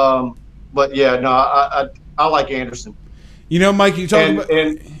 But yeah, no, I like Anderson. Mike, you talking about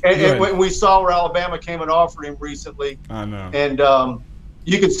and when we saw where Alabama came and offered him recently. I know. And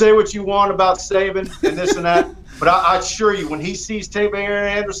you can say what you want about Saban and this and that, but I assure you, when he sees Aaron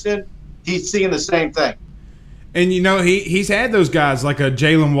Anderson, he's seeing the same thing. And he's had those guys like a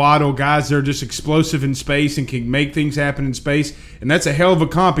Jalen Waddle, guys that are just explosive in space and can make things happen in space, and that's a hell of a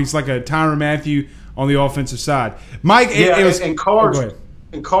comp. He's like a Tyrann Mathieu on the offensive side. Mike, and Carr's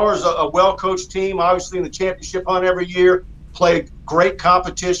a well-coached team, obviously in the championship hunt every year. Play great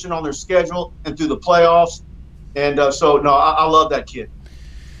competition on their schedule and through the playoffs, and I love that kid.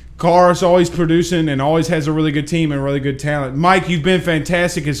 Carr's always producing and always has a really good team and really good talent. Mike, you've been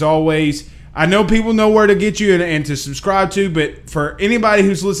fantastic as always. I know people know where to get you and to subscribe to, but for anybody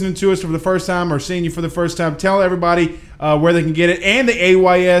who's listening to us for the first time or seeing you for the first time, tell everybody where they can get it and the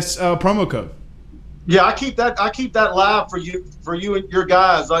AYS promo code. Yeah, I keep that live for you and your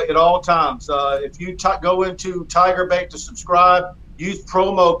guys at all times. If you go into Tiger Bait to subscribe, use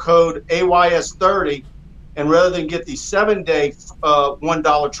promo code AYS30, and rather than get the 7-day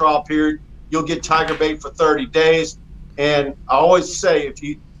 $1 trial period, you'll get Tiger Bait for 30 days. And I always say, if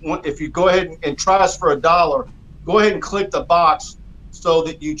you go ahead and try us for $1, go ahead and click the box so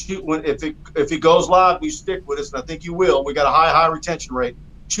that you choose. If it goes live, you stick with us, and I think you will. We got a high retention rate.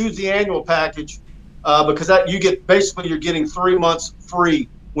 Choose the annual package because you're getting 3 months free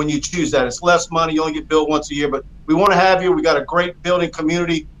when you choose that. It's less money. You only get billed once a year, but we want to have you. We got a great building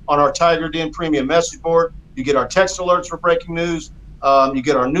community on our Tiger Den premium message board. You get our text alerts for breaking news. You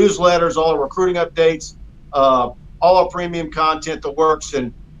get our newsletters, all our recruiting updates, all our premium content, the works,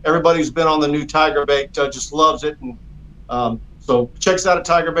 and everybody who's been on the new Tiger Bait just loves it. And so check us out at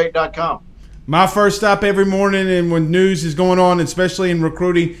tigerbait.com. My first stop every morning, and when news is going on, especially in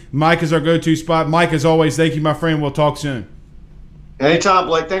recruiting, Mike is our go-to spot. Mike, as always, thank you, my friend. We'll talk soon. Anytime,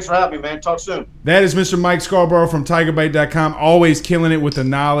 Blake. Thanks for having me, man. Talk soon. That is Mr. Mike Scarborough from TigerBait.com, always killing it with the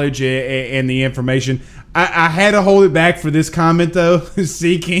knowledge and the information. I had to hold it back for this comment, though.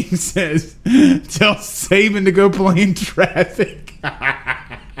 C. King says, tell Saban to go play in traffic.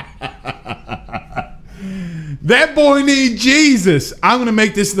 That boy needs Jesus. I'm going to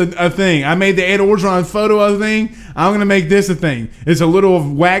make this a thing. I made the Ed Orgeron photo a thing. I'm going to make this a thing. It's a little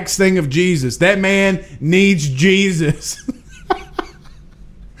wax thing of Jesus. That man needs Jesus.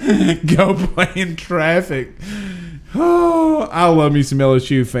 Go play in traffic. Oh, I love me some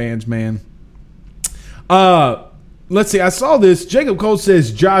LSU fans, man. Let's see. I saw this. Jacob Cole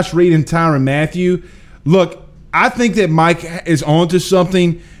says Josh Reed and Tyrann Mathieu. Look, I think that Mike is onto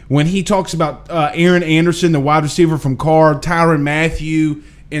something when he talks about Aaron Anderson, the wide receiver from Carr, Tyrann Mathieu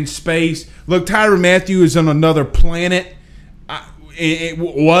in space. Look, Tyrann Mathieu is on another planet. It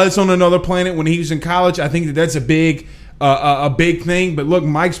was on another planet when he was in college. I think that's a big thing. But look,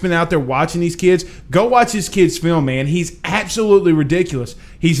 Mike's been out there watching these kids. Go watch his kids' film, man. He's absolutely ridiculous.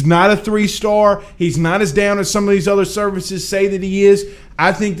 He's not a 3-star. He's not as down as some of these other services say that he is.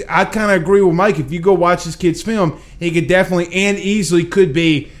 I think I kind of agree with Mike. If you go watch his kids' film, he could definitely and easily could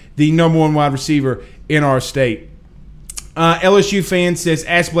be the number one wide receiver in our state. LSU fan says,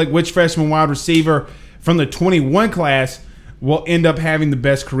 ask Blake which freshman wide receiver from the 21 class will end up having the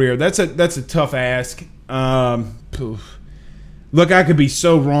best career. That's a tough ask. Look, I could be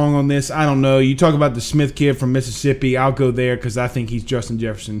so wrong on this. I don't know. You talk about the Smith kid from Mississippi. I'll go there because I think he's Justin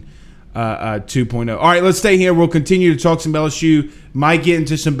Jefferson 2.0. All right, let's stay here. We'll continue to talk some LSU. Might get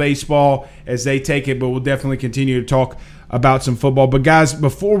into some baseball as they take it, but we'll definitely continue to talk about some football. But, guys,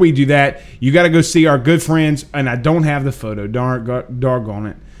 before we do that, you got to go see our good friends, and I don't have the photo. Doggone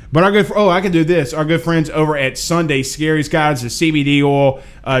it. But I can do this. Our good friends over at Sunday Scaries, guys, the CBD oil,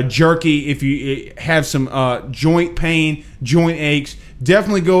 jerky. If you have some joint pain, joint aches,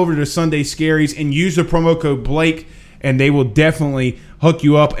 definitely go over to Sunday Scaries and use the promo code Blake, and they will definitely hook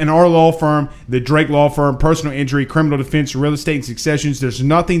you up. And our law firm, the Drake Law Firm, personal injury, criminal defense, real estate, and successions, there's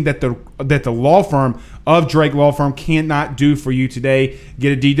nothing that the law firm of Drake Law Firm cannot do for you today.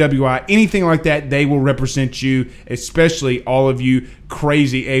 Get a DWI, anything like that, they will represent you, especially all of you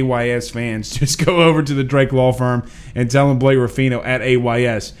crazy AYS fans. Just go over to the Drake Law Firm and tell them Blake Ruffino at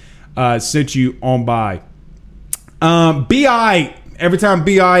AYS sent you on by. BI, every time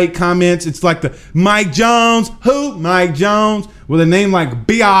BI comments, it's like the Mike Jones. Who? Mike Jones with a name like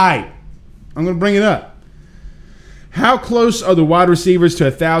BI. I'm going to bring it up. How close are the wide receivers to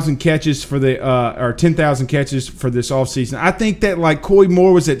 1,000 catches for the or 10,000 catches for this offseason? I think that like Coy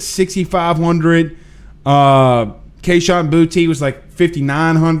Moore was at 6,500. Kayshon Boutte was like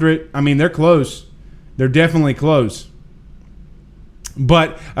 5,900. I mean, they're close. They're definitely close.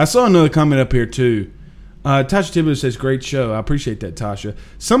 But I saw another comment up here too. Tasha Thibodeau says, great show. I appreciate that, Tasha.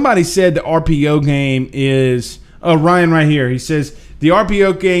 Somebody said the RPO game is Ryan right here. He says the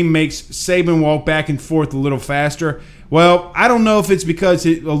RPO game makes Saban walk back and forth a little faster. Well, I don't know if it's because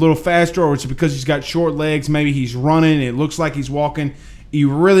it's a little faster or it's because he's got short legs. Maybe he's running. It looks like he's walking.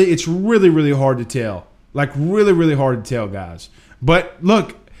 It's really, really hard to tell. Like, really, really hard to tell, guys. But,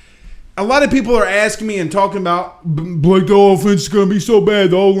 look, a lot of people are asking me and talking about, Blake, the offense is going to be so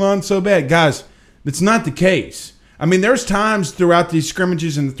bad, the O-line's so bad. Guys, that's not the case. I mean, there's times throughout these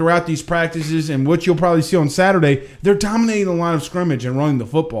scrimmages and throughout these practices and what you'll probably see on Saturday, they're dominating the line of scrimmage and running the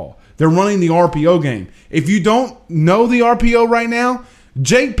football. They're running the RPO game. If you don't know the RPO right now,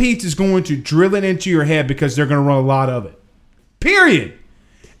 Jake Peetz is going to drill it into your head because they're going to run a lot of it. Period.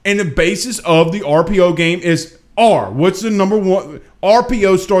 And the basis of the RPO game is R. What's the number one?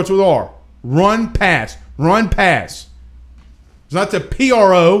 RPO starts with R. Run, pass. Run, pass. It's not the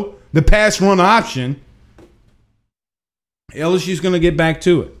PRO, the pass run option. LSU's going to get back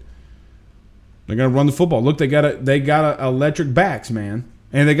to it. They're going to run the football. Look, they got electric backs, man.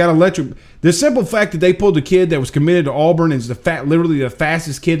 And they got electric. The simple fact that they pulled a kid that was committed to Auburn and is literally the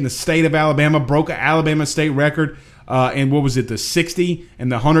fastest kid in the state of Alabama, broke an Alabama state record. And what was it, the 60 and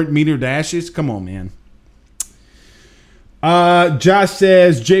the 100-meter dashes? Come on, man. Josh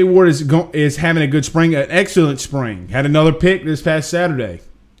says Jay Ward is having a good spring, an excellent spring. Had another pick this past Saturday.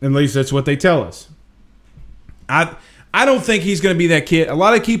 At least that's what they tell us. I don't think he's going to be that kid. A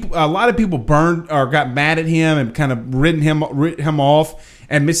lot of people burned or got mad at him and kind of written him off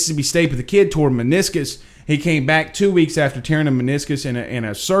at Mississippi State. But the kid tore meniscus. He came back 2 weeks after tearing a meniscus in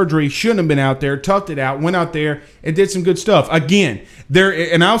a surgery. Shouldn't have been out there. Toughed it out. Went out there and did some good stuff. Again,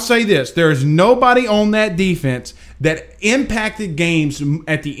 and I'll say this: there is nobody on that defense that impacted games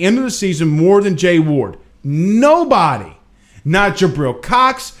at the end of the season more than Jay Ward. Nobody. Not Jabril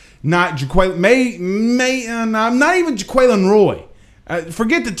Cox. Not Jaquelin not even Jaquelin Roy.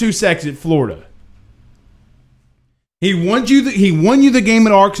 Forget the 2 sacks at Florida. He won you the game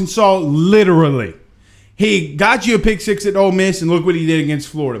at Arkansas, literally. He got you a pick 6 at Ole Miss, and look what he did against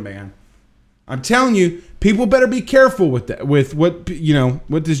Florida, man. I'm telling you, people better be careful with that. With what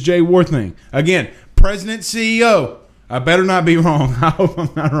with this Jay Ward thing. Again, president, CEO. I better not be wrong. I hope I'm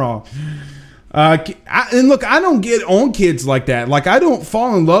not wrong. And look, I don't get on kids like that. Like, I don't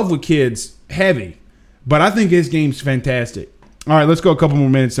fall in love with kids heavy, but I think his game's fantastic. All right, let's go a couple more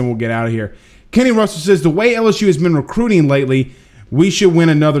minutes and we'll get out of here. Kenny Russell says, the way LSU has been recruiting lately, we should win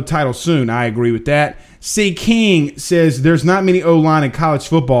another title soon. I agree with that. C. King says, there's not many O-line in college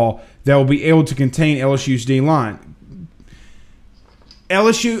football that will be able to contain LSU's D-line.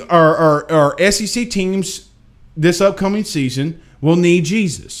 LSU or SEC teams this upcoming season will need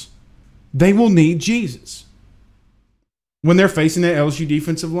Jesus. They will need Jesus when they're facing that LSU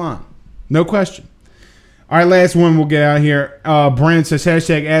defensive line. No question. All right, last one. We'll get out of here. Brandon says,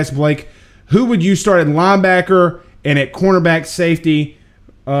 hashtag ask Blake, who would you start at linebacker and at cornerback safety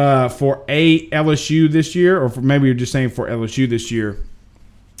for LSU this year? Or maybe you're just saying for LSU this year.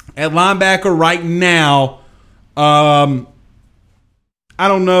 At linebacker right now, I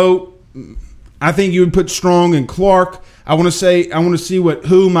don't know. I think you would put Strong and Clark. I want to see what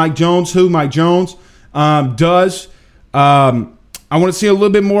Mike Jones does. I want to see a little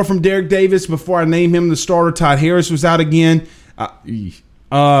bit more from Derek Davis before I name him the starter. Todd Harris was out again. Probably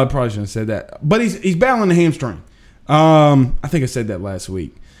shouldn't have said that, but he's battling the hamstring. I think I said that last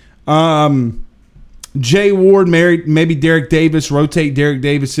week. Jay Ward, maybe Derek Davis, rotate Derek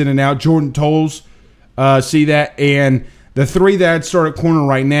Davis in and out. Jordan Tolles, see that. And the 3 that I'd start at corner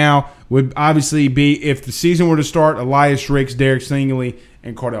right now would obviously be, if the season were to start, Elias Ricks, Derek Stingley,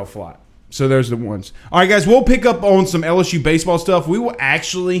 and Cardell Flott. So there's the ones. All right, guys, we'll pick up on some LSU baseball stuff. We will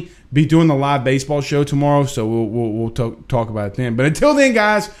actually be doing the live baseball show tomorrow, so we'll talk about it then. But until then,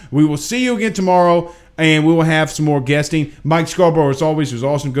 guys, we will see you again tomorrow, and we will have some more guesting. Mike Scarborough, as always, was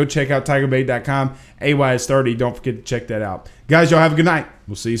awesome. Go check out TigerBait.com. AYS30. Don't forget to check that out. Guys, y'all have a good night.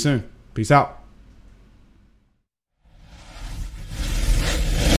 We'll see you soon. Peace out.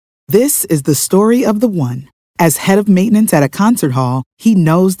 This is the story of the one. As head of maintenance at a concert hall, he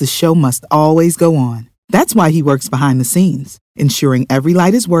knows the show must always go on. That's why he works behind the scenes, ensuring every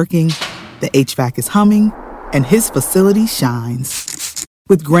light is working, the HVAC is humming, and his facility shines.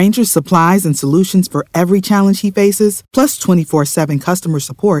 With Grainger's supplies and solutions for every challenge he faces, plus 24/7 customer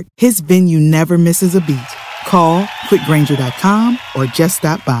support, his venue never misses a beat. Call quickgranger.com or just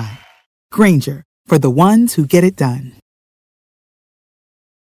stop by. Granger, for the ones who get it done.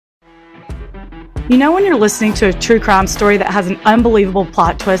 You know when you're listening to a true crime story that has an unbelievable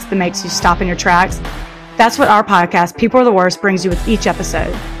plot twist that makes you stop in your tracks? That's what our podcast, People Are the Worst, brings you with each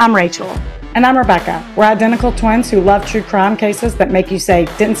episode. I'm Rachel. And I'm Rebecca. We're identical twins who love true crime cases that make you say,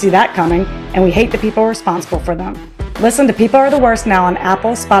 didn't see that coming, and we hate the people responsible for them. Listen to People Are the Worst now on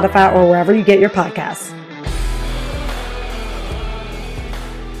Apple, Spotify, or wherever you get your podcasts.